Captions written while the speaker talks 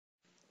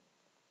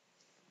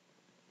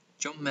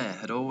John Mair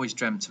had always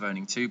dreamt of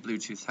owning two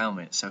Bluetooth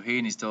helmets so he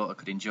and his daughter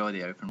could enjoy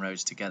the open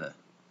roads together.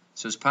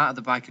 So as part of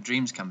the Biker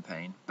Dreams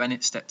campaign,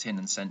 Bennett stepped in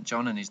and sent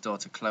John and his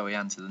daughter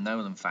Chloe-Ann to the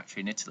Nolan factory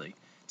in Italy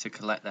to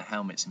collect their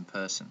helmets in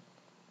person.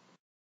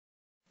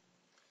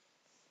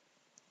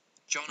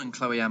 John and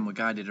Chloe-Ann were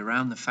guided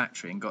around the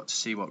factory and got to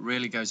see what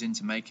really goes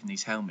into making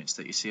these helmets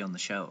that you see on the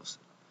shelves.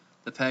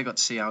 The pair got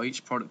to see how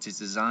each product is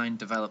designed,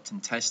 developed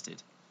and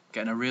tested,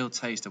 getting a real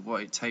taste of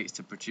what it takes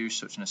to produce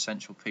such an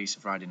essential piece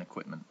of riding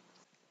equipment.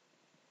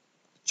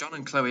 John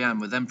and Chloe-Ann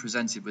were then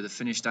presented with a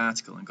finished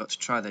article and got to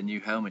try their new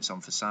helmets on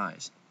for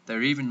size. They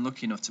were even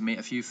lucky enough to meet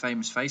a few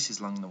famous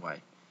faces along the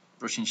way,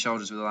 brushing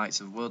shoulders with the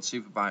likes of World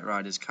Superbike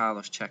riders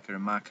Carlos Checa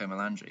and Marco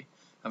Melandri,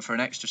 and for an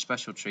extra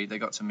special treat they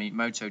got to meet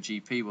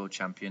MotoGP World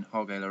Champion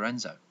Jorge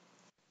Lorenzo.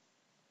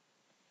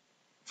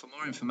 For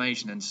more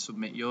information and to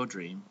submit your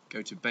dream,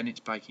 go to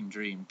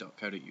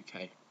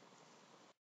bennettsbikingdream.co.uk.